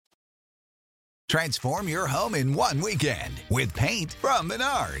Transform your home in one weekend with paint from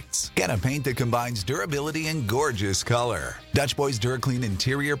Menards. Get a paint that combines durability and gorgeous color. Dutch Boys DuraClean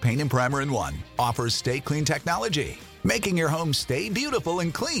Interior Paint and Primer in One offers Stay Clean technology, making your home stay beautiful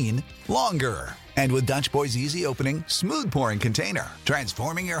and clean longer. And with Dutch Boy's easy opening, smooth pouring container,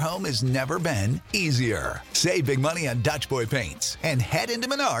 transforming your home has never been easier. Save big money on Dutch Boy paints and head into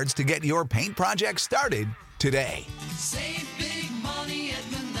Menards to get your paint project started today. Save big money at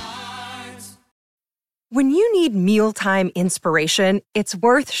Menards. When you need mealtime inspiration, it's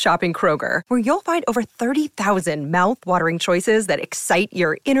worth shopping Kroger, where you'll find over 30,000 mouth-watering choices that excite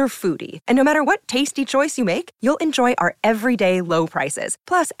your inner foodie. And no matter what tasty choice you make, you'll enjoy our everyday low prices,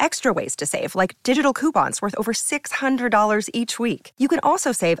 plus extra ways to save, like digital coupons worth over $600 each week. You can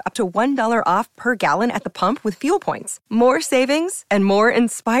also save up to $1 off per gallon at the pump with fuel points. More savings and more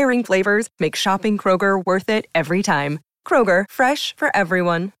inspiring flavors make shopping Kroger worth it every time. Kroger, fresh for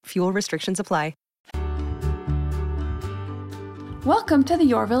everyone. Fuel restrictions apply. Welcome to the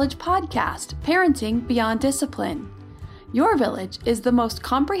Your Village podcast, Parenting Beyond Discipline. Your Village is the most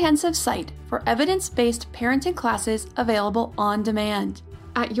comprehensive site for evidence-based parenting classes available on demand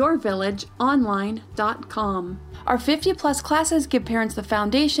at yourvillageonline.com. Our 50-plus classes give parents the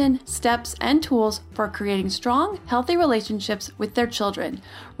foundation, steps, and tools for creating strong, healthy relationships with their children,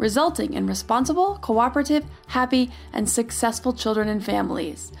 resulting in responsible, cooperative, happy, and successful children and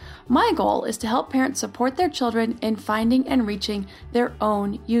families. My goal is to help parents support their children in finding and reaching their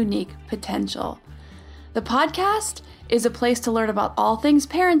own unique potential. The podcast is a place to learn about all things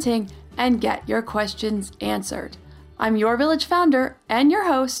parenting and get your questions answered. I'm Your Village founder and your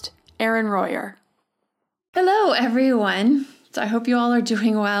host, Erin Royer. Hello, everyone. So I hope you all are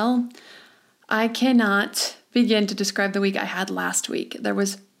doing well. I cannot begin to describe the week I had last week. There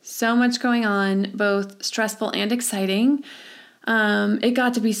was so much going on, both stressful and exciting. It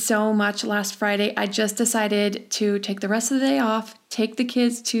got to be so much last Friday. I just decided to take the rest of the day off, take the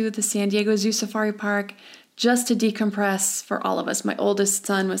kids to the San Diego Zoo Safari Park, just to decompress for all of us. My oldest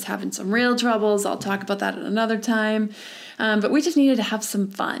son was having some real troubles. I'll talk about that at another time. But we just needed to have some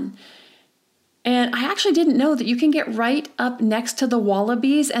fun. And I actually didn't know that you can get right up next to the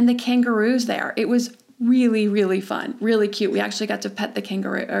wallabies and the kangaroos there. It was really, really fun, really cute. We actually got to pet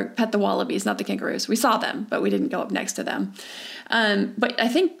the wallabies, not the kangaroos. We saw them, but we didn't go up next to them. But I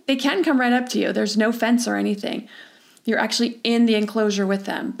think they can come right up to you. There's no fence or anything. You're actually in the enclosure with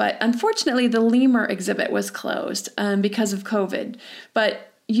them. But unfortunately, the lemur exhibit was closed because of COVID.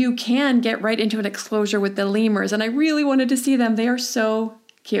 But you can get right into an enclosure with the lemurs, and I really wanted to see them. They are so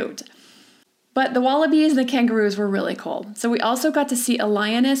cute. But the wallabies and the kangaroos were really cool. So we also got to see a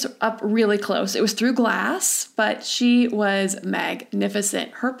lioness up really close. It was through glass, but she was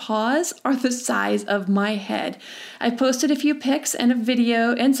magnificent. Her paws are the size of my head. I posted a few pics and a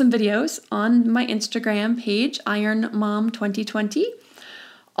video and some videos on my Instagram page, Iron Mom 2020.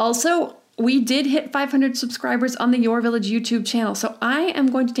 Also, we did hit 500 subscribers on the Your Village YouTube channel. So I am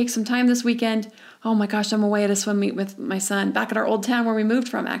going to take some time this weekend. Oh my gosh, I'm away at a swim meet with my son, back at our old town where we moved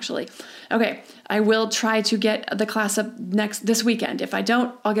from, actually. Okay, I will try to get the class up this weekend. If I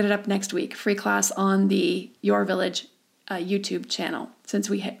don't, I'll get it up next week. Free class on the Your Village YouTube channel since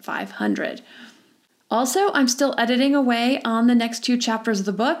we hit 500. Also, I'm still editing away on the next 2 chapters of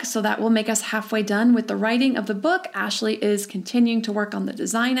the book, so that will make us halfway done with the writing of the book. Ashley is continuing to work on the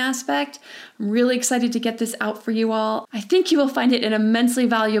design aspect. I'm really excited to get this out for you all. I think you will find it an immensely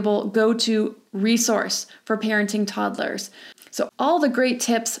valuable go-to resource for parenting toddlers. So all the great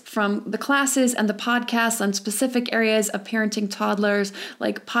tips from the classes and the podcasts on specific areas of parenting toddlers,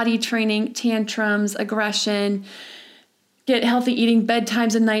 like potty training, tantrums, aggression, get healthy eating,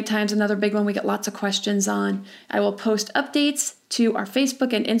 bedtimes and night times, another big one we get lots of questions on. I will post updates to our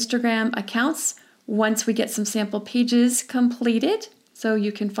Facebook and Instagram accounts once we get some sample pages completed. So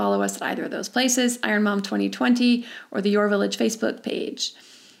you can follow us at either of those places, Iron Mom 2020 or the Your Village Facebook page.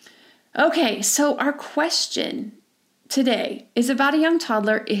 Okay, so our question today is about a young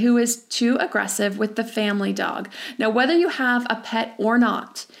toddler who is too aggressive with the family dog. Now, whether you have a pet or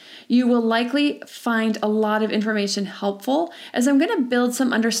not, you will likely find a lot of information helpful, as I'm going to build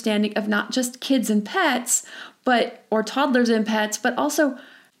some understanding of not just kids and pets, or toddlers and pets, but also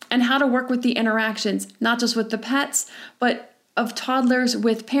and how to work with the interactions, not just with the pets, but of toddlers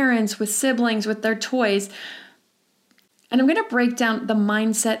with parents, with siblings, with their toys. And I'm going to break down the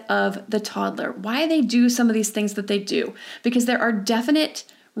mindset of the toddler, why they do some of these things that they do, because there are definite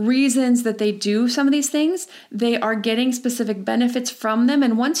reasons that they do some of these things. They are getting specific benefits from them.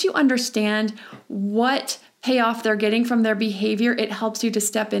 And once you understand what payoff they're getting from their behavior, it helps you to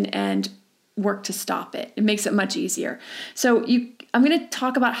step in and work to stop it. It makes it much easier. So I'm going to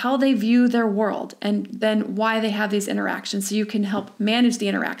talk about how they view their world and then why they have these interactions so you can help manage the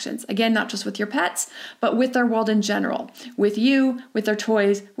interactions. Again, not just with your pets, but with their world in general, with you, with their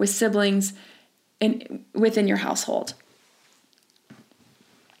toys, with siblings, and within your household.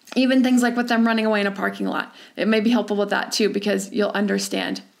 Even things like with them running away in a parking lot. It may be helpful with that too, because you'll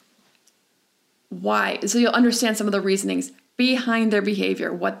understand why. So you'll understand some of the reasonings behind their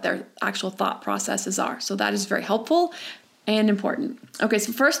behavior, what their actual thought processes are. So that is very helpful and important. Okay,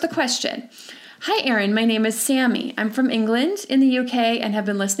 so first the question. Hi, Erin. My name is Sammy. I'm from England in the UK and have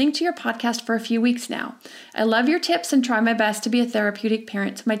been listening to your podcast for a few weeks now. I love your tips and try my best to be a therapeutic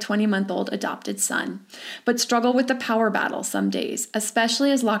parent to my 20-month-old adopted son, but struggle with the power battle some days,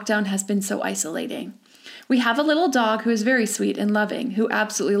 especially as lockdown has been so isolating. We have a little dog who is very sweet and loving, who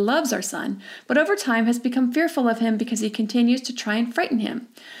absolutely loves our son, but over time has become fearful of him because he continues to try and frighten him,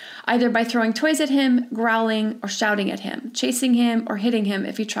 either by throwing toys at him, growling, or shouting at him, chasing him, or hitting him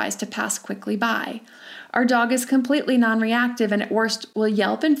if he tries to pass quickly by. Our dog is completely non-reactive and at worst will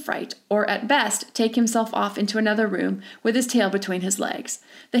yelp in fright, or at best take himself off into another room with his tail between his legs.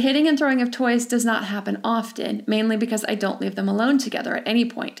 The hitting and throwing of toys does not happen often, mainly because I don't leave them alone together at any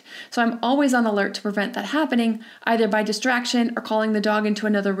point, so I'm always on alert to prevent that happening, either by distraction or calling the dog into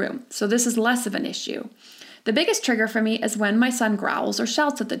another room, so this is less of an issue. The biggest trigger for me is when my son growls or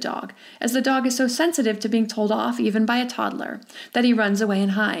shouts at the dog, as the dog is so sensitive to being told off even by a toddler, that he runs away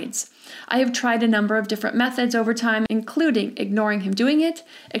and hides. I have tried a number of different methods over time, including ignoring him doing it,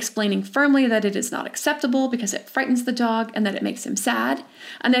 explaining firmly that it is not acceptable because it frightens the dog and that it makes him sad,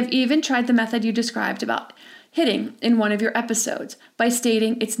 and I've even tried the method you described about hitting in one of your episodes by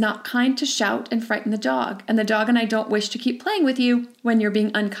stating it's not kind to shout and frighten the dog, and the dog and I don't wish to keep playing with you when you're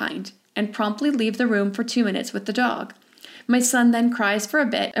being unkind, and promptly leave the room for 2 minutes with the dog. My son then cries for a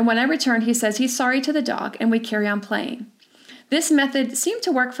bit, and when I return, he says he's sorry to the dog, and we carry on playing. This method seemed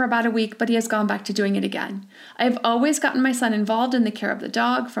to work for about a week, but he has gone back to doing it again. I have always gotten my son involved in the care of the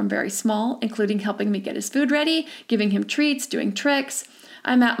dog from very small, including helping me get his food ready, giving him treats, doing tricks.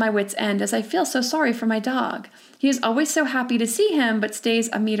 I'm at my wit's end as I feel so sorry for my dog. He is always so happy to see him, but stays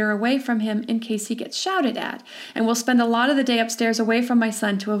a meter away from him in case he gets shouted at, and will spend a lot of the day upstairs away from my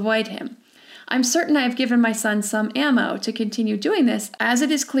son to avoid him. I'm certain I have given my son some ammo to continue doing this, as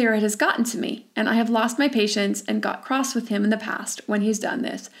it is clear it has gotten to me, and I have lost my patience and got cross with him in the past when he's done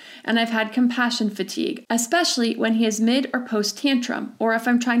this, and I've had compassion fatigue, especially when he is mid or post tantrum, or if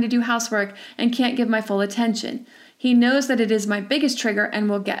I'm trying to do housework and can't give my full attention. He knows that it is my biggest trigger and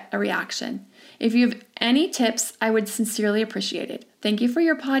will get a reaction. If you have any tips, I would sincerely appreciate it. Thank you for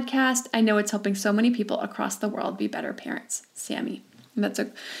your podcast. I know it's helping so many people across the world be better parents. Sammy. And that's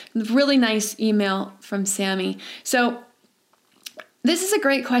a really nice email from Sammy. So this is a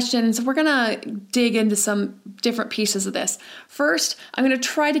great question. So we're going to dig into some different pieces of this. First, I'm going to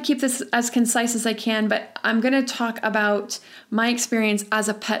try to keep this as concise as I can, but I'm going to talk about my experience as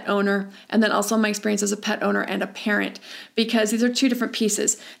a pet owner and then also my experience as a pet owner and a parent, because these are two different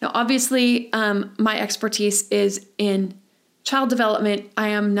pieces. Now, obviously, my expertise is in child development. I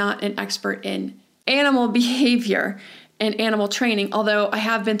am not an expert in animal behavior and animal training, although I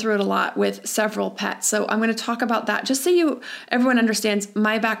have been through it a lot with several pets. So I'm going to talk about that just so everyone understands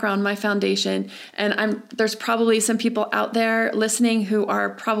my background, my foundation. And there's probably some people out there listening who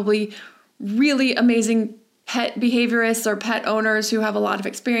are probably really amazing pet behaviorists or pet owners who have a lot of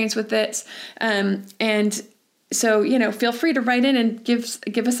experience with this. And so, feel free to write in and give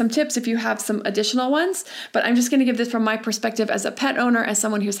us some tips if you have some additional ones. But I'm just going to give this from my perspective as a pet owner, as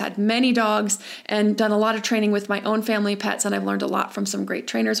someone who's had many dogs and done a lot of training with my own family pets. And I've learned a lot from some great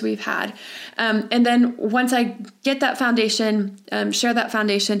trainers we've had. And then once I get that foundation, share that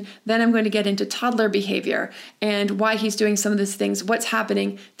foundation, then I'm going to get into toddler behavior and why he's doing some of these things, what's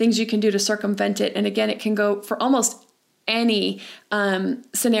happening, things you can do to circumvent it. And again, it can go for almost any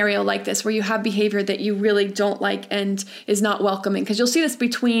scenario like this where you have behavior that you really don't like and is not welcoming, because you'll see this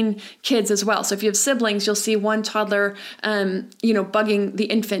between kids as well. So if you have siblings, you'll see one toddler, bugging the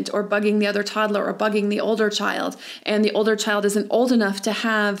infant or bugging the other toddler or bugging the older child, and the older child isn't old enough to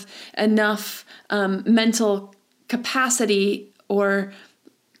have enough mental capacity or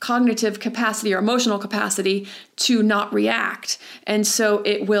cognitive capacity or emotional capacity to not react. And so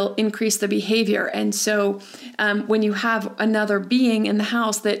it will increase the behavior. And so when you have another being in the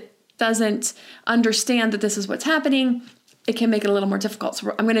house that doesn't understand that this is what's happening, it can make it a little more difficult.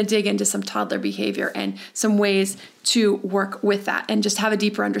 So I'm going to dig into some toddler behavior and some ways to work with that and just have a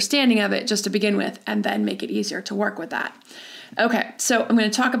deeper understanding of it just to begin with, and then make it easier to work with that. Okay, so I'm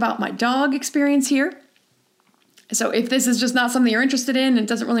going to talk about my dog experience here. So if this is just not something you're interested in and it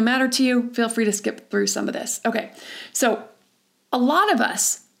doesn't really matter to you, feel free to skip through some of this. Okay, so A lot of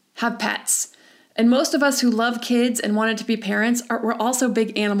us have pets. And most of us who love kids and wanted to be parents we're also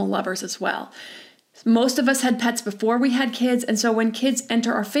big animal lovers as well. Most of us had pets before we had kids, and so when kids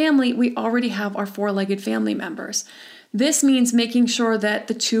enter our family, we already have our four-legged family members. This means making sure that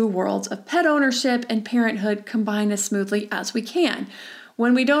the two worlds of pet ownership and parenthood combine as smoothly as we can.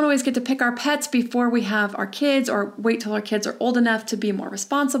 When we don't always get to pick our pets before we have our kids or wait till our kids are old enough to be more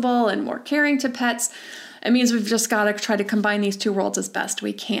responsible and more caring to pets, it means we've just got to try to combine these two worlds as best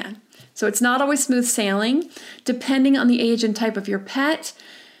we can. So it's not always smooth sailing, depending on the age and type of your pet,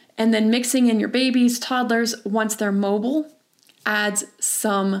 and then mixing in your babies, toddlers, once they're mobile, adds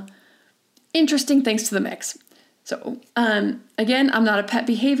some interesting things to the mix. So again, I'm not a pet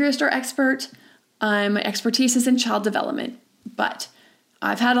behaviorist or expert. My expertise is in child development, but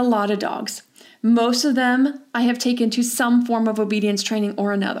I've had a lot of dogs. Most of them I have taken to some form of obedience training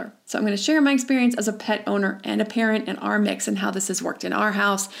or another. So I'm going to share my experience as a pet owner and a parent in our mix and how this has worked in our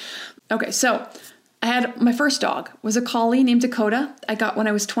house. Okay, so I had my first dog was a collie named Dakota. I got when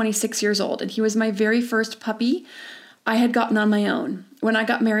I was 26 years old, and he was my very first puppy I had gotten on my own. When I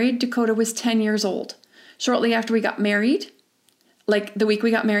got married, Dakota was 10 years old. Shortly after we got married, like the week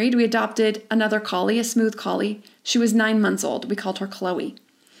we got married, we adopted another collie, a smooth collie. She was 9 months old. We called her Chloe.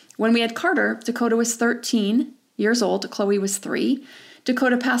 When we had Carter, Dakota was 13 years old. Chloe was 3.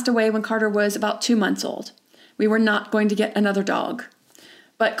 Dakota passed away when Carter was about 2 months old. We were not going to get another dog.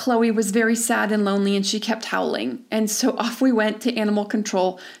 But Chloe was very sad and lonely, and she kept howling. And so off we went to animal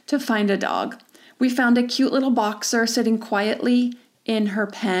control to find a dog. We found a cute little boxer sitting quietly in her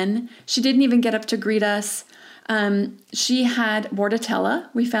pen. She didn't even get up to greet us. She had Bordetella,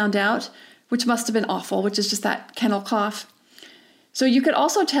 we found out, which must have been awful, which is just that kennel cough. So you could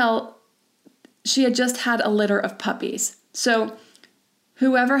also tell she had just had a litter of puppies. So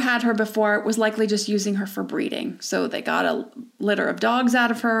whoever had her before was likely just using her for breeding. So they got a litter of dogs out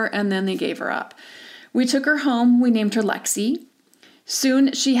of her, and then they gave her up. We took her home. We named her Lexi.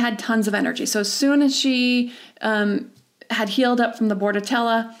 Soon she had tons of energy. So as soon as she had healed up from the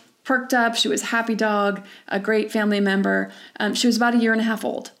Bordetella, perked up, she was a happy dog, a great family member. She was about 1.5 years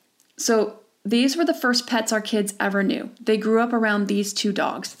old. So these were the first pets our kids ever knew. They grew up around these two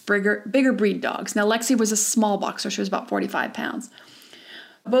dogs, bigger breed dogs. Now, Lexi was a small boxer. She was about 45 pounds.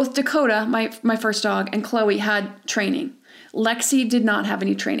 Both Dakota, my first dog, and Chloe had training. Lexi did not have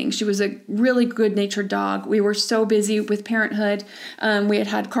any training. She was a really good-natured dog. We were so busy with parenthood. We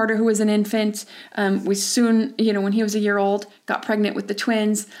had Carter, who was an infant. We soon, when he was 1 year old, got pregnant with the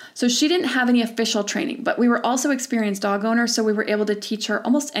twins. So she didn't have any official training, but we were also experienced dog owners, so we were able to teach her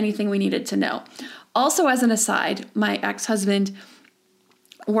almost anything we needed to know. Also, as an aside, my ex-husband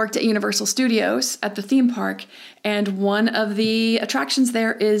worked at Universal Studios at the theme park, and one of the attractions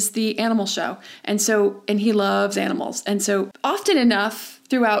there is the animal show. And he loves animals. And so often enough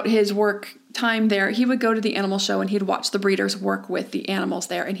throughout his work time there, he would go to the animal show and he'd watch the breeders work with the animals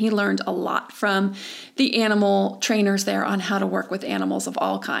there. And he learned a lot from the animal trainers there on how to work with animals of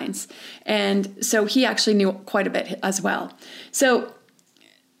all kinds. And so he actually knew quite a bit as well. So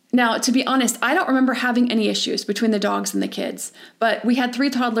now, to be honest, I don't remember having any issues between the dogs and the kids, but we had 3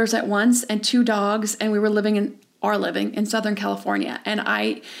 toddlers at once and 2 dogs, and we were living in Southern California. And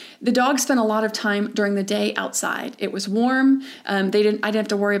the dogs spent a lot of time during the day outside. It was warm. I didn't have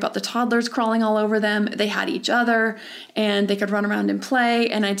to worry about the toddlers crawling all over them. They had each other and they could run around and play.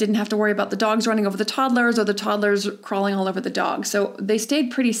 And I didn't have to worry about the dogs running over the toddlers or the toddlers crawling all over the dogs. So they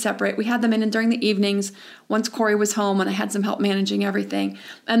stayed pretty separate. We had them in during the evenings once Corey was home and I had some help managing everything.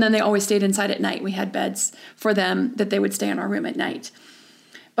 And then they always stayed inside at night. We had beds for them that they would stay in our room at night.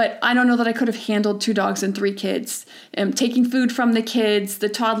 But I don't know that I could have handled 2 dogs and 3 kids. Taking food from the kids, the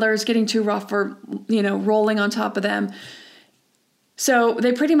toddlers getting too rough or, rolling on top of them. So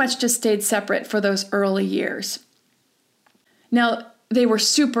they pretty much just stayed separate for those early years. Now, they were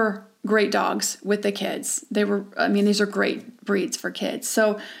super great dogs with the kids. These are great breeds for kids.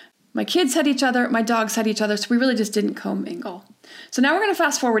 So my kids had each other, my dogs had each other, so we really just didn't commingle. So now we're going to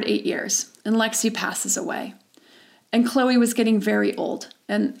fast forward 8 years, and Lexi passes away. And Chloe was getting very old.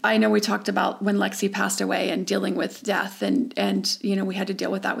 And I know we talked about when Lexi passed away and dealing with death and we had to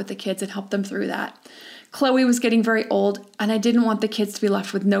deal with that with the kids and help them through that. Chloe was getting very old, and I didn't want the kids to be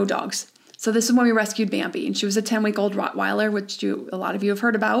left with no dogs. So this is when we rescued Bambi, and she was a 10-week-old Rottweiler, which a lot of you have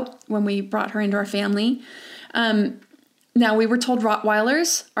heard about when we brought her into our family. Now, we were told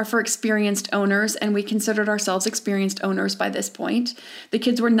Rottweilers are for experienced owners, and we considered ourselves experienced owners by this point. The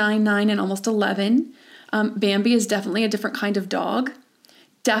kids were 9, and almost 11. Bambi is definitely a different kind of dog.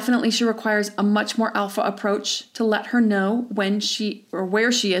 Definitely she requires a much more alpha approach to let her know when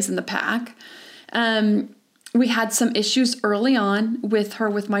where she is in the pack. we had some issues early on with her,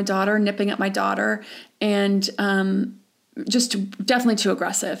 with my daughter, nipping at my daughter, and definitely too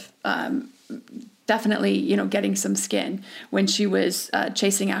aggressive. Definitely, getting some skin when she was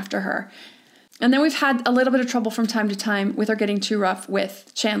chasing after her. And then we've had a little bit of trouble from time to time with her getting too rough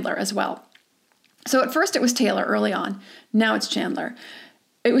with Chandler as well. So at first it was Taylor early on. Now it's Chandler.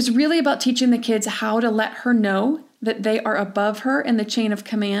 It was really about teaching the kids how to let her know that they are above her in the chain of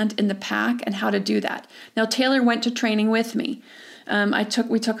command in the pack and how to do that. Now, Taylor went to training with me.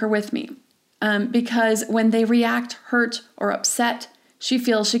 We took her with me because when they react hurt or upset, she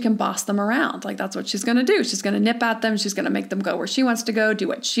feels she can boss them around. Like that's what she's going to do. She's going to nip at them. She's going to make them go where she wants to go, do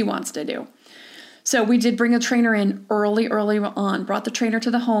what she wants to do. So we did bring a trainer in early on, brought the trainer to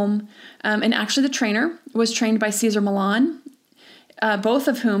the home. And actually the trainer was trained by Cesar Millan, both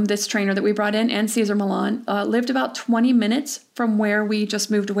of whom, this trainer that we brought in and Cesar Millan, lived about 20 minutes from where we just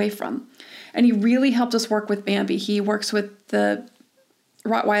moved away from. And he really helped us work with Bambi. He works with the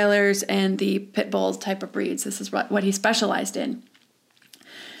Rottweilers and the Pit Bulls type of breeds. This is what he specialized in.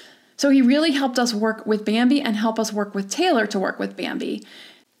 So he really helped us work with Bambi and help us work with Taylor to work with Bambi.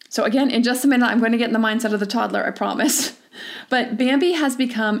 So again, in just a minute, I'm going to get in the mindset of the toddler, I promise. But Bambi has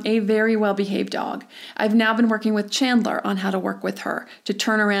become a very well-behaved dog. I've now been working with Chandler on how to work with her, to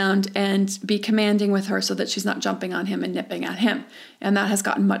turn around and be commanding with her so that she's not jumping on him and nipping at him. And that has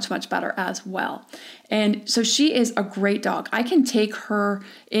gotten much, much better as well. And so she is a great dog. I can take her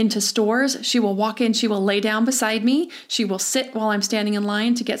into stores. She will walk in, she will lay down beside me. She will sit while I'm standing in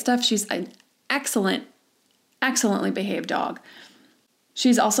line to get stuff. She's an excellently behaved dog.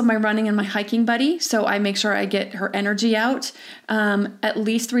 She's also my running and my hiking buddy, so I make sure I get her energy out at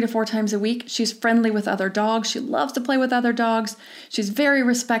least 3 to 4 times a week. She's friendly with other dogs. She loves to play with other dogs. She's very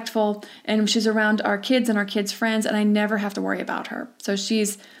respectful, and she's around our kids and our kids' friends, and I never have to worry about her. So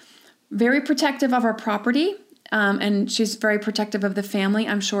she's very protective of our property, and she's very protective of the family,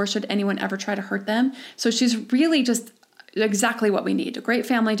 I'm sure, should anyone ever try to hurt them. So she's really just exactly what we need, a great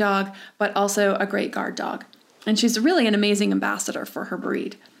family dog, but also a great guard dog. And she's really an amazing ambassador for her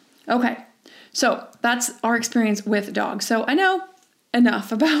breed. Okay, so that's our experience with dogs. So I know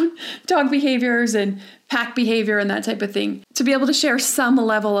enough about dog behaviors and pack behavior and that type of thing to be able to share some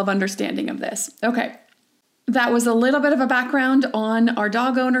level of understanding of this. Okay, that was a little bit of a background on our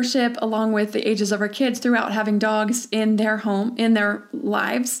dog ownership, along with the ages of our kids throughout having dogs in their home, in their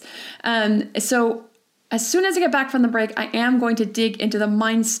lives. So as soon as I get back from the break, I am going to dig into the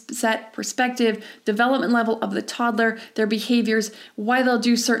mindset, perspective, development level of the toddler, their behaviors, why they'll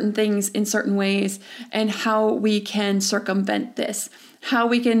do certain things in certain ways, and how we can circumvent this, how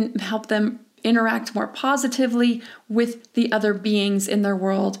we can help them interact more positively with the other beings in their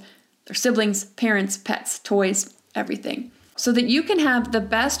world, their siblings, parents, pets, toys, everything, so that you can have the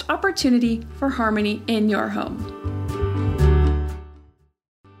best opportunity for harmony in your home.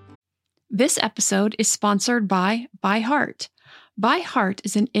 This episode is sponsored by ByHeart. ByHeart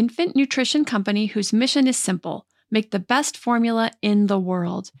is an infant nutrition company whose mission is simple: make the best formula in the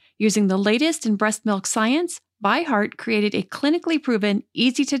world. Using the latest in breast milk science, ByHeart created a clinically proven,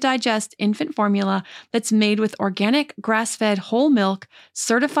 easy-to-digest infant formula that's made with organic, grass-fed whole milk,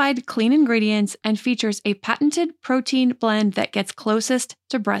 certified clean ingredients, and features a patented protein blend that gets closest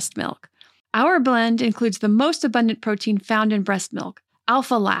to breast milk. Our blend includes the most abundant protein found in breast milk,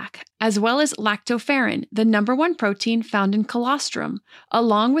 alpha-lac, as well as lactoferrin, the #1 protein found in colostrum,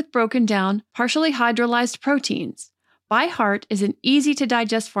 along with broken down, partially hydrolyzed proteins. ByHeart is an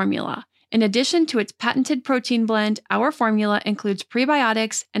easy-to-digest formula. In addition to its patented protein blend, our formula includes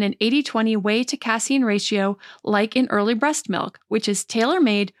prebiotics and an 80-20 whey-to-casein ratio like in early breast milk, which is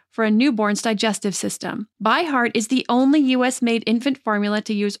tailor-made for a newborn's digestive system. ByHeart is the only U.S.-made infant formula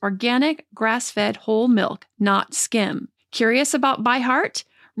to use organic, grass-fed whole milk, not skim. Curious about ByHeart?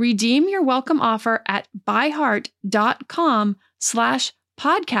 Redeem your welcome offer at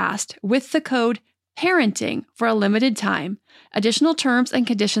byheart.com/podcast with the code PARENTING for a limited time. Additional terms and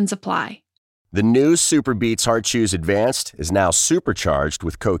conditions apply. The new Super Beats Heart Chews Advanced is now supercharged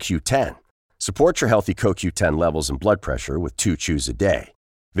with CoQ10. Support your healthy CoQ10 levels and blood pressure with 2 chews a day.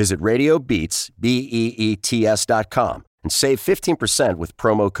 Visit RadioBeats, BEETS.com and save 15% with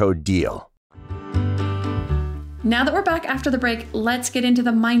promo code DEAL. Now that we're back after the break, let's get into the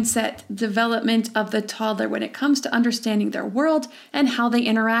mindset development of the toddler when it comes to understanding their world and how they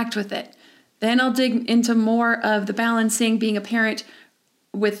interact with it. Then I'll dig into more of the balancing, being a parent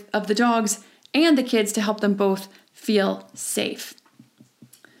of the dogs and the kids to help them both feel safe.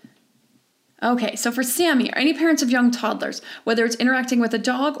 Okay, so for Sammy or any parents of young toddlers, whether it's interacting with a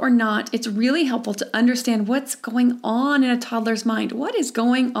dog or not, it's really helpful to understand what's going on in a toddler's mind. What is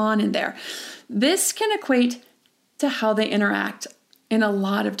going on in there? This can equate to how they interact in a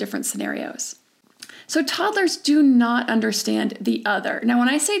lot of different scenarios. So toddlers do not understand the other. Now, when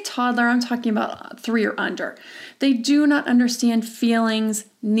I say toddler, I'm talking about 3 or under. They do not understand feelings,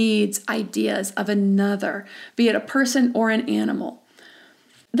 needs, ideas of another, be it a person or an animal.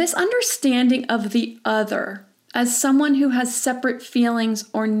 This understanding of the other as someone who has separate feelings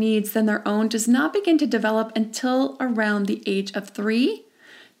or needs than their own does not begin to develop until around the age of 3,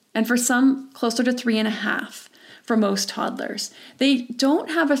 and for some closer to 3.5. For most toddlers, they don't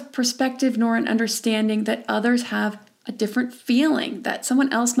have a perspective nor an understanding that others have a different feeling, that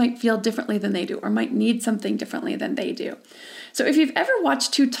someone else might feel differently than they do or might need something differently than they do. So if you've ever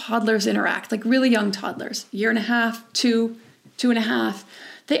watched 2 toddlers interact, like really young toddlers, 1.5, 2, 2.5,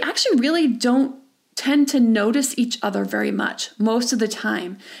 they actually really don't tend to notice each other very much most of the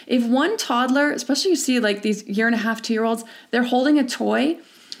time. If one toddler, especially you see like these 1.5, 2-year-olds, they're holding a toy,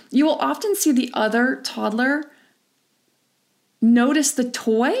 you will often see the other toddler notice the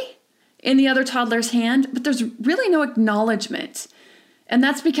toy in the other toddler's hand, but there's really no acknowledgement. And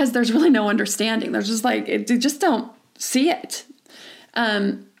that's because there's really no understanding. There's just like, they just don't see it.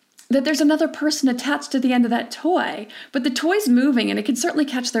 That there's another person attached to the end of that toy, but the toy's moving and it can certainly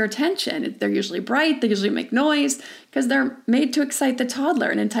catch their attention. They're usually bright, they usually make noise because they're made to excite the toddler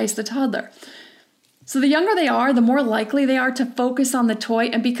and entice the toddler. So the younger they are, the more likely they are to focus on the toy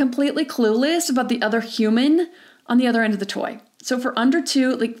and be completely clueless about the other human on the other end of the toy. So for under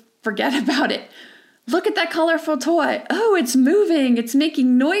 2, like, forget about it. Look at that colorful toy. Oh, it's moving. It's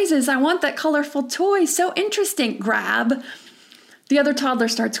making noises. I want that colorful toy. So interesting. Grab. The other toddler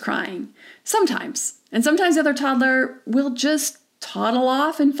starts crying. Sometimes. And sometimes the other toddler will just toddle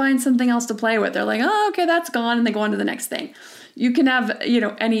off and find something else to play with. They're like, oh, okay, that's gone. And they go on to the next thing. You can have,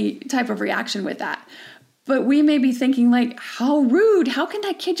 any type of reaction with that. But we may be thinking like, how rude. How can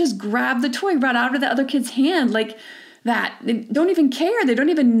that kid just grab the toy right out of the other kid's hand? Like, that. They don't even care. They don't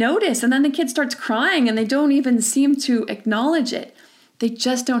even notice. And then the kid starts crying and they don't even seem to acknowledge it. They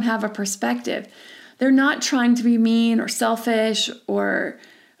just don't have a perspective. They're not trying to be mean or selfish or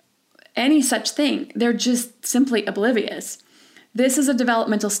any such thing. They're just simply oblivious. This is a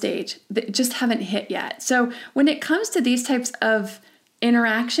developmental stage that just haven't hit yet. So when it comes to these types of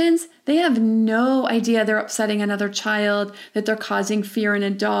interactions, they have no idea they're upsetting another child, that they're causing fear in a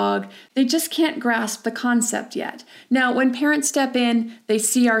dog. They just can't grasp the concept yet. Now, when parents step in, they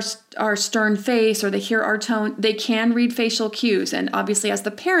see our stern face or they hear our tone, they can read facial cues. And obviously as the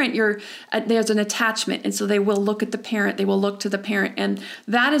parent, there's an attachment. And so they will look at the parent, they will look to the parent. And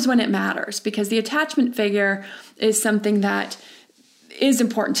that is when it matters because the attachment figure is something that is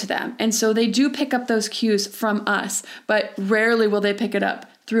important to them. And so they do pick up those cues from us, but rarely will they pick it up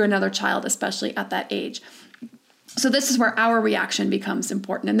through another child, especially at that age. So this is where our reaction becomes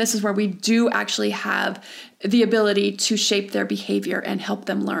important. And this is where we do actually have the ability to shape their behavior and help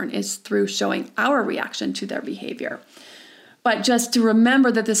them learn is through showing our reaction to their behavior. But just to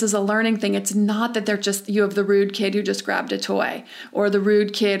remember that this is a learning thing. It's not that you have the rude kid who just grabbed a toy, or the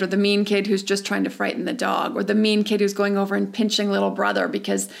rude kid or the mean kid who's just trying to frighten the dog, or the mean kid who's going over and pinching little brother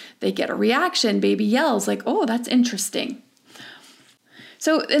because they get a reaction. Baby yells like, oh, that's interesting.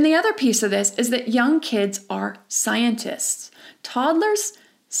 So, and the other piece of this is that young kids are scientists. Toddlers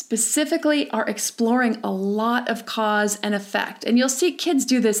specifically are exploring a lot of cause and effect. And you'll see kids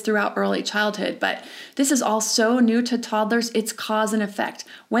do this throughout early childhood, but this is all so new to toddlers, it's cause and effect.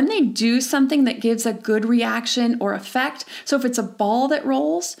 When they do something that gives a good reaction or effect, so if it's a ball that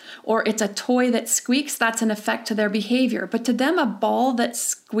rolls or it's a toy that squeaks, that's an effect to their behavior. But to them, a ball that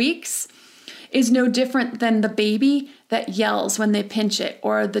squeaks is no different than the baby that yells when they pinch it,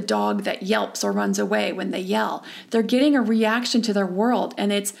 or the dog that yelps or runs away when they yell. They're getting a reaction to their world,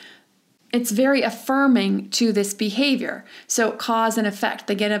 and it's very affirming to this behavior. So cause and effect,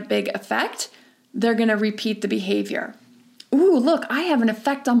 they get a big effect, they're going to repeat the behavior. Ooh, look, I have an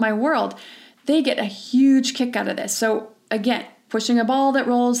effect on my world. They get a huge kick out of this. So again, pushing a ball that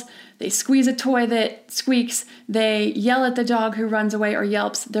rolls, they squeeze a toy that squeaks, they yell at the dog who runs away or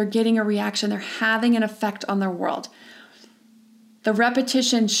yelps, they're getting a reaction, they're having an effect on their world. The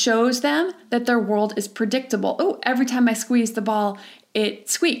repetition shows them that their world is predictable. Oh, every time I squeeze the ball, it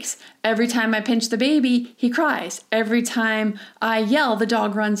squeaks. Every time I pinch the baby, he cries. Every time I yell, the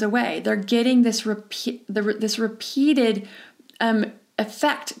dog runs away. They're getting this repeated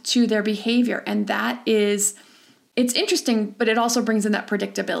effect to their behavior, and that is... It's interesting, but it also brings in that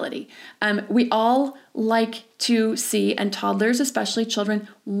predictability. We all like to see, and toddlers, especially children,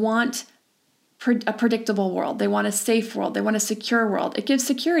 want a predictable world. They want a safe world. They want a secure world. It gives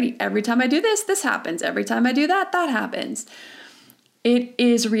security. Every time I do this, this happens. Every time I do that, that happens. It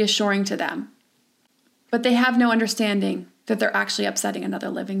is reassuring to them. but they have no understanding that they're actually upsetting another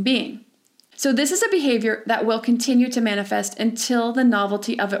living being. So this is a behavior that will continue to manifest until the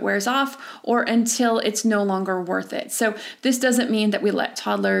novelty of it wears off or until it's no longer worth it. So this doesn't mean that we let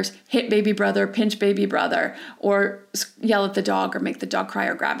toddlers hit baby brother, pinch baby brother, or yell at the dog or make the dog cry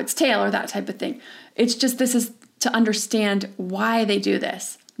or grab its tail or that type of thing. It's just, this is to understand why they do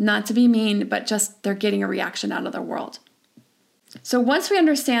this. Not to be mean, but just they're getting a reaction out of their world. So once we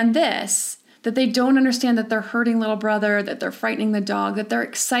understand this, that they don't understand that they're hurting little brother, that they're frightening the dog, that they're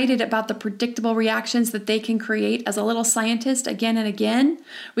excited about the predictable reactions that they can create as a little scientist again and again,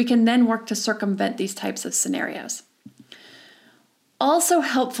 we can then work to circumvent these types of scenarios. Also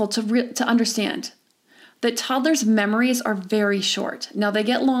helpful to understand that toddlers' memories are very short. Now, they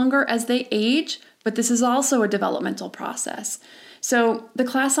get longer as they age, but this is also a developmental process. So the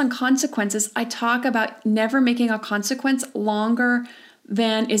class on consequences, I talk about never making a consequence longer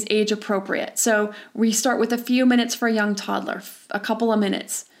than is age appropriate. So we start with a few minutes for a young toddler, a couple of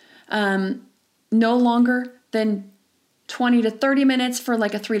minutes, no longer than 20 to 30 minutes for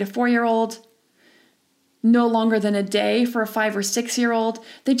like a 3 to 4 year old, no longer than a day for a 5 or 6 year old.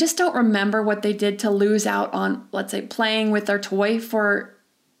 They just don't remember what they did to lose out on, let's say, playing with their toy for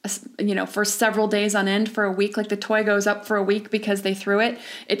several days on end, for a week. Like the toy goes up for a week because they threw it.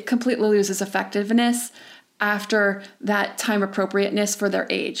 It completely loses effectiveness after that time appropriateness for their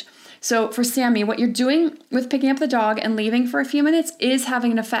age. So for Sammy, what you're doing with picking up the dog and leaving for a few minutes is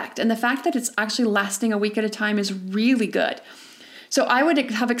having an effect. And the fact that it's actually lasting a week at a time is really good. So I would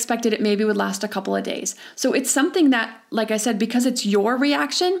have expected it maybe would last a couple of days. So it's something that, like I said, because it's your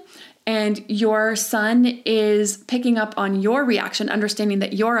reaction and your son is picking up on your reaction, understanding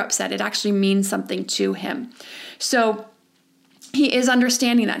that you're upset, it actually means something to him. So he is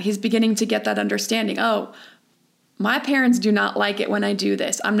understanding that. He's beginning to get that understanding. Oh, my parents do not like it when I do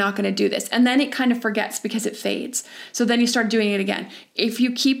this. I'm not going to do this. And then it kind of forgets because it fades. So then you start doing it again. If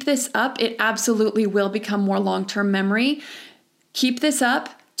you keep this up, it absolutely will become more long-term memory. Keep this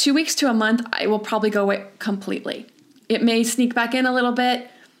up. 2 weeks to a month, it will probably go away completely. It may sneak back in a little bit.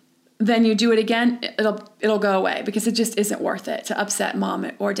 Then you do it again, it'll go away because it just isn't worth it to upset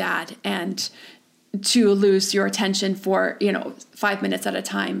mom or dad and to lose your attention for, 5 minutes at a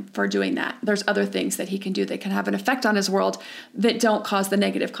time for doing that. There's other things that he can do that can have an effect on his world that don't cause the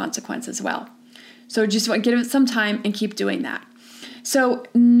negative consequence as well. So just give it some time and keep doing that. So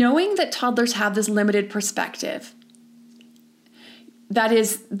knowing that toddlers have this limited perspective, that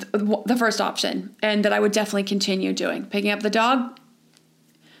is the first option, and that I would definitely continue doing. Picking up the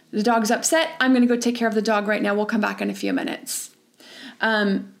dog's upset, I'm going to go take care of the dog right now. We'll come back in a few minutes.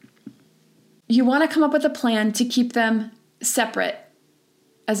 You want to come up with a plan to keep them separate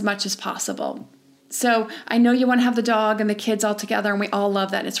as much as possible. So I know you want to have the dog and the kids all together, and we all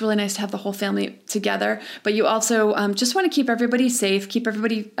love that. It's really nice to have the whole family together, but you also just want to keep everybody safe, keep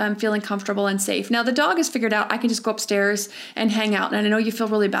everybody feeling comfortable and safe. Now the dog is figured out. I can just go upstairs and hang out. And I know you feel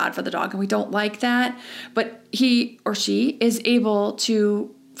really bad for the dog, and we don't like that, but he or she is able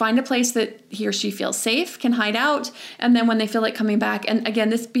to find a place that he or she feels safe, can hide out, and then when they feel like coming back, and again,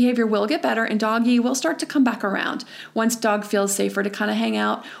 this behavior will get better and doggy will start to come back around once dog feels safer to kind of hang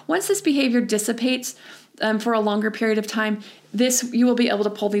out. Once this behavior dissipates for a longer period of time, you will be able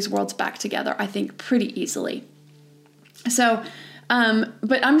to pull these worlds back together, I think, pretty easily. So,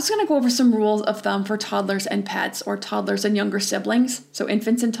 but I'm just going to go over some rules of thumb for toddlers and pets, or toddlers and younger siblings. So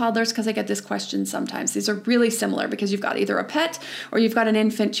infants and toddlers, because I get this question sometimes. These are really similar because you've got either a pet or you've got an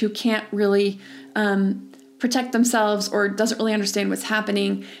infant who can't really protect themselves or doesn't really understand what's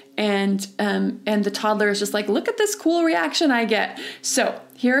happening. And the toddler is just like, look at this cool reaction I get. So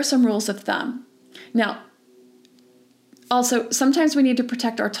here are some rules of thumb. Now, also, sometimes we need to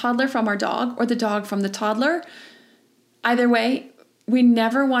protect our toddler from our dog or the dog from the toddler. Either way, we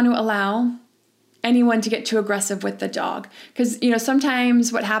never want to allow anyone to get too aggressive with the dog. Because,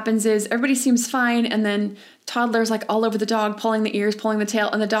 sometimes what happens is everybody seems fine, and then toddler's like all over the dog, pulling the ears, pulling the tail,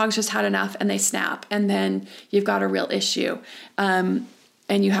 and the dog's just had enough and they snap. And then you've got a real issue. And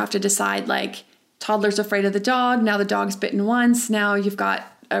you have to decide, like, toddler's afraid of the dog. Now the dog's bitten once. Now you've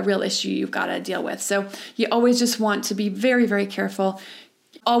got a real issue you've got to deal with. So you always just want to be very, very careful.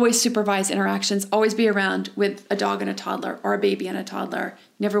 Always supervise interactions, always be around with a dog and a toddler or a baby and a toddler.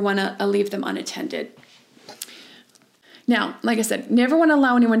 Never want to leave them unattended. Now, like I said, never want to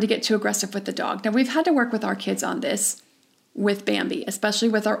allow anyone to get too aggressive with the dog. Now, we've had to work with our kids on this with Bambi, especially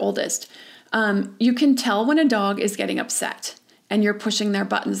with our oldest. You can tell when a dog is getting upset. and you're pushing their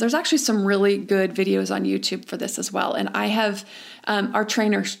buttons. There's actually some really good videos on YouTube for this as well. And I have, our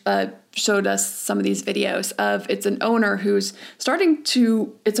trainer showed us some of these videos of, it's an owner who's it's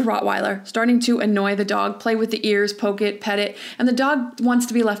a Rottweiler, starting to annoy the dog, play with the ears, poke it, pet it. And the dog wants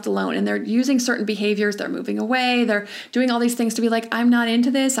to be left alone. And they're using certain behaviors. They're moving away. They're doing all these things to be like, I'm not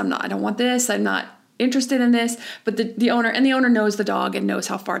into this. I don't want this. I'm not interested in this. But the owner knows the dog and knows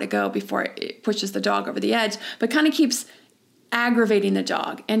how far to go before it pushes the dog over the edge, but kind of keeps aggravating the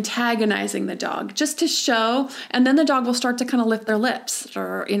dog, antagonizing the dog just to show, and then the dog will start to kind of lift their lips,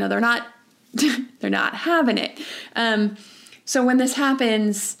 or, they're not having it. So when this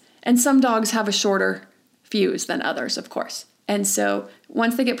happens, and some dogs have a shorter fuse than others, of course. And so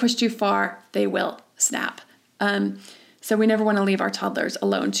once they get pushed too far, they will snap. So we never want to leave our toddlers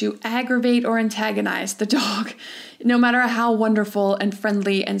alone to aggravate or antagonize the dog, no matter how wonderful and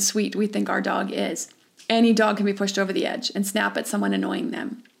friendly and sweet we think our dog is. Any dog can be pushed over the edge and snap at someone annoying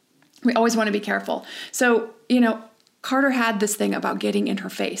them. We always want to be careful. So, Carter had this thing about getting in her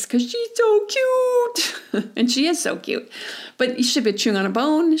face because she's so cute. And she is so cute. But she'll be chewing on a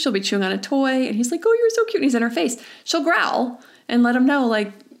bone. She'll be chewing on a toy. And he's like, oh, you're so cute. And he's in her face. She'll growl and let him know,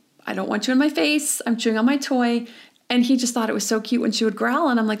 like, I don't want you in my face. I'm chewing on my toy. And he just thought it was so cute when she would growl.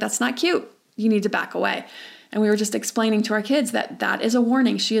 And I'm like, that's not cute. You need to back away. And we were just explaining to our kids that is a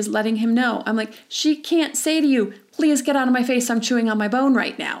warning. She is letting him know. I'm like, she can't say to you, please get out of my face. I'm chewing on my bone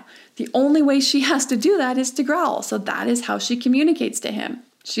right now. The only way she has to do that is to growl. So that is how she communicates to him.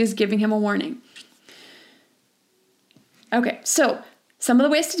 She is giving him a warning. Okay, so some of the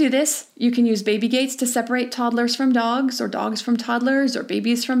ways to do this, you can use baby gates to separate toddlers from dogs, or dogs from toddlers, or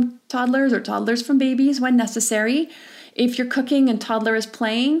babies from toddlers, or toddlers from babies when necessary. If you're cooking and toddler is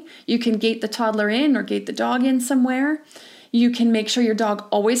playing, you can gate the toddler in or gate the dog in somewhere. You can make sure your dog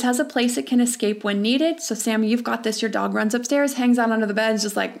always has a place it can escape when needed. So Sammy, you've got this. Your dog runs upstairs, hangs out under the bed, is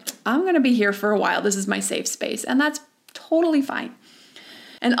just like, I'm going to be here for a while. This is my safe space. And that's totally fine.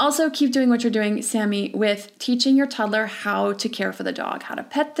 And also keep doing what you're doing, Sammy, with teaching your toddler how to care for the dog, how to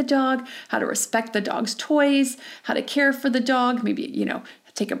pet the dog, how to respect the dog's toys, how to care for the dog, maybe,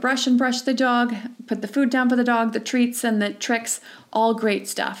 take a brush and brush the dog, put the food down for the dog, the treats and the tricks, all great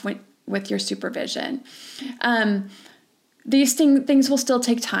stuff with your supervision. These things will still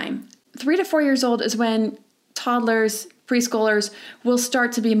take time. 3 to 4 years old is when toddlers, preschoolers will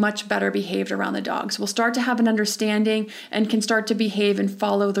start to be much better behaved around the dogs. Will start to have an understanding and can start to behave and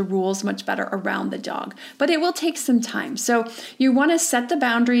follow the rules much better around the dog. But it will take some time. So you want to set the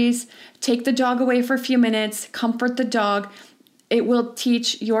boundaries, take the dog away for a few minutes, comfort the dog. It will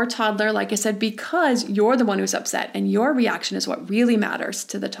teach your toddler, like I said, because you're the one who's upset and your reaction is what really matters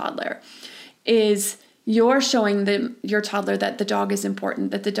to the toddler, is you're showing your toddler that the dog is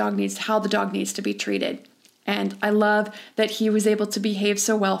important, that how the dog needs to be treated. And I love that he was able to behave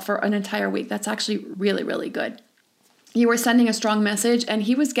so well for an entire week. That's actually really, really good. You were sending a strong message and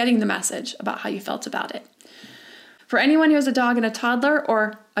he was getting the message about how you felt about it. For anyone who has a dog and a toddler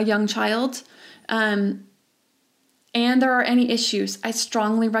or a young child, and there are any issues, I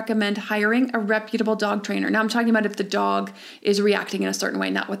strongly recommend hiring a reputable dog trainer. Now I'm talking about if the dog is reacting in a certain way,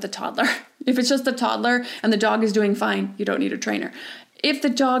 not with the toddler. If it's just a toddler and the dog is doing fine, you don't need a trainer. If the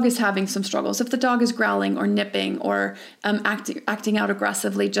dog is having some struggles, if the dog is growling or nipping or acting out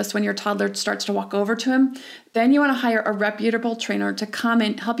aggressively just when your toddler starts to walk over to him, then you want to hire a reputable trainer to come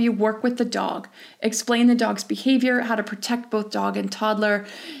and help you work with the dog, explain the dog's behavior, how to protect both dog and toddler.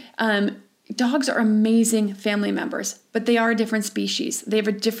 Dogs are amazing family members, but they are a different species. They have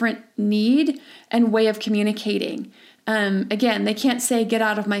a different need and way of communicating. Again, they can't say, get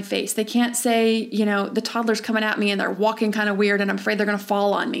out of my face. They can't say, the toddler's coming at me and they're walking kind of weird and I'm afraid they're going to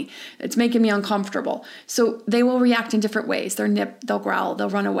fall on me. It's making me uncomfortable. So they will react in different ways. They'll nip, they'll growl, they'll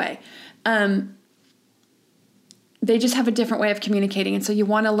run away. They just have a different way of communicating. And so you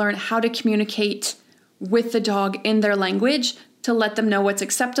want to learn how to communicate with the dog in their language to let them know what's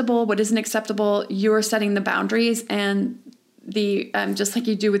acceptable, what isn't acceptable. You're setting the boundaries and just like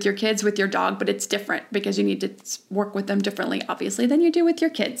you do with your kids, with your dog, but it's different because you need to work with them differently, obviously, than you do with your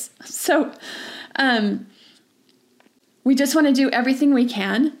kids. So we just want to do everything we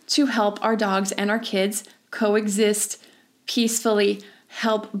can to help our dogs and our kids coexist peacefully,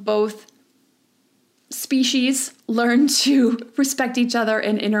 help both species learn to respect each other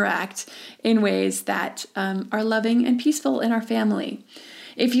and interact in ways that are loving and peaceful in our family.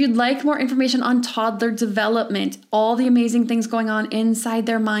 If you'd like more information on toddler development, all the amazing things going on inside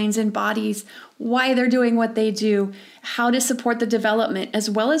their minds and bodies, why they're doing what they do, how to support the development, as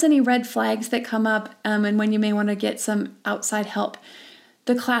well as any red flags that come up and when you may want to get some outside help,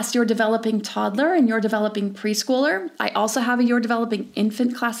 the class Your Developing Toddler and Your Developing Preschooler. I also have a Your Developing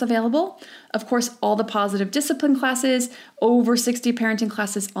Infant class available. Of course, all the positive discipline classes, over 60 parenting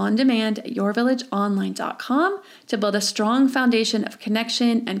classes on demand at yourvillageonline.com to build a strong foundation of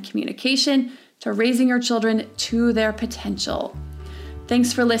connection and communication to raising your children to their potential.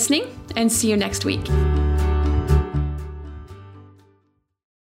 Thanks for listening, and see you next week.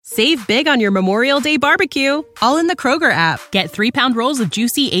 Save big on your Memorial Day barbecue, all in the Kroger app. Get 3-pound rolls of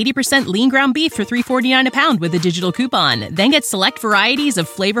juicy 80% lean ground beef for $3.49 a pound with a digital coupon. Then get select varieties of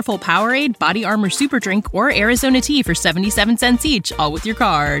flavorful Powerade, Body Armor Super Drink, or Arizona tea for 77 cents each, all with your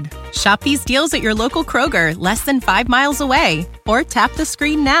card. Shop these deals at your local Kroger, less than 5 miles away. Or tap the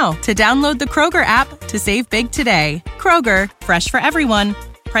screen now to download the Kroger app to save big today. Kroger, fresh for everyone.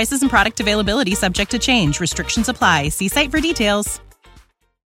 Prices and product availability subject to change. Restrictions apply. See site for details.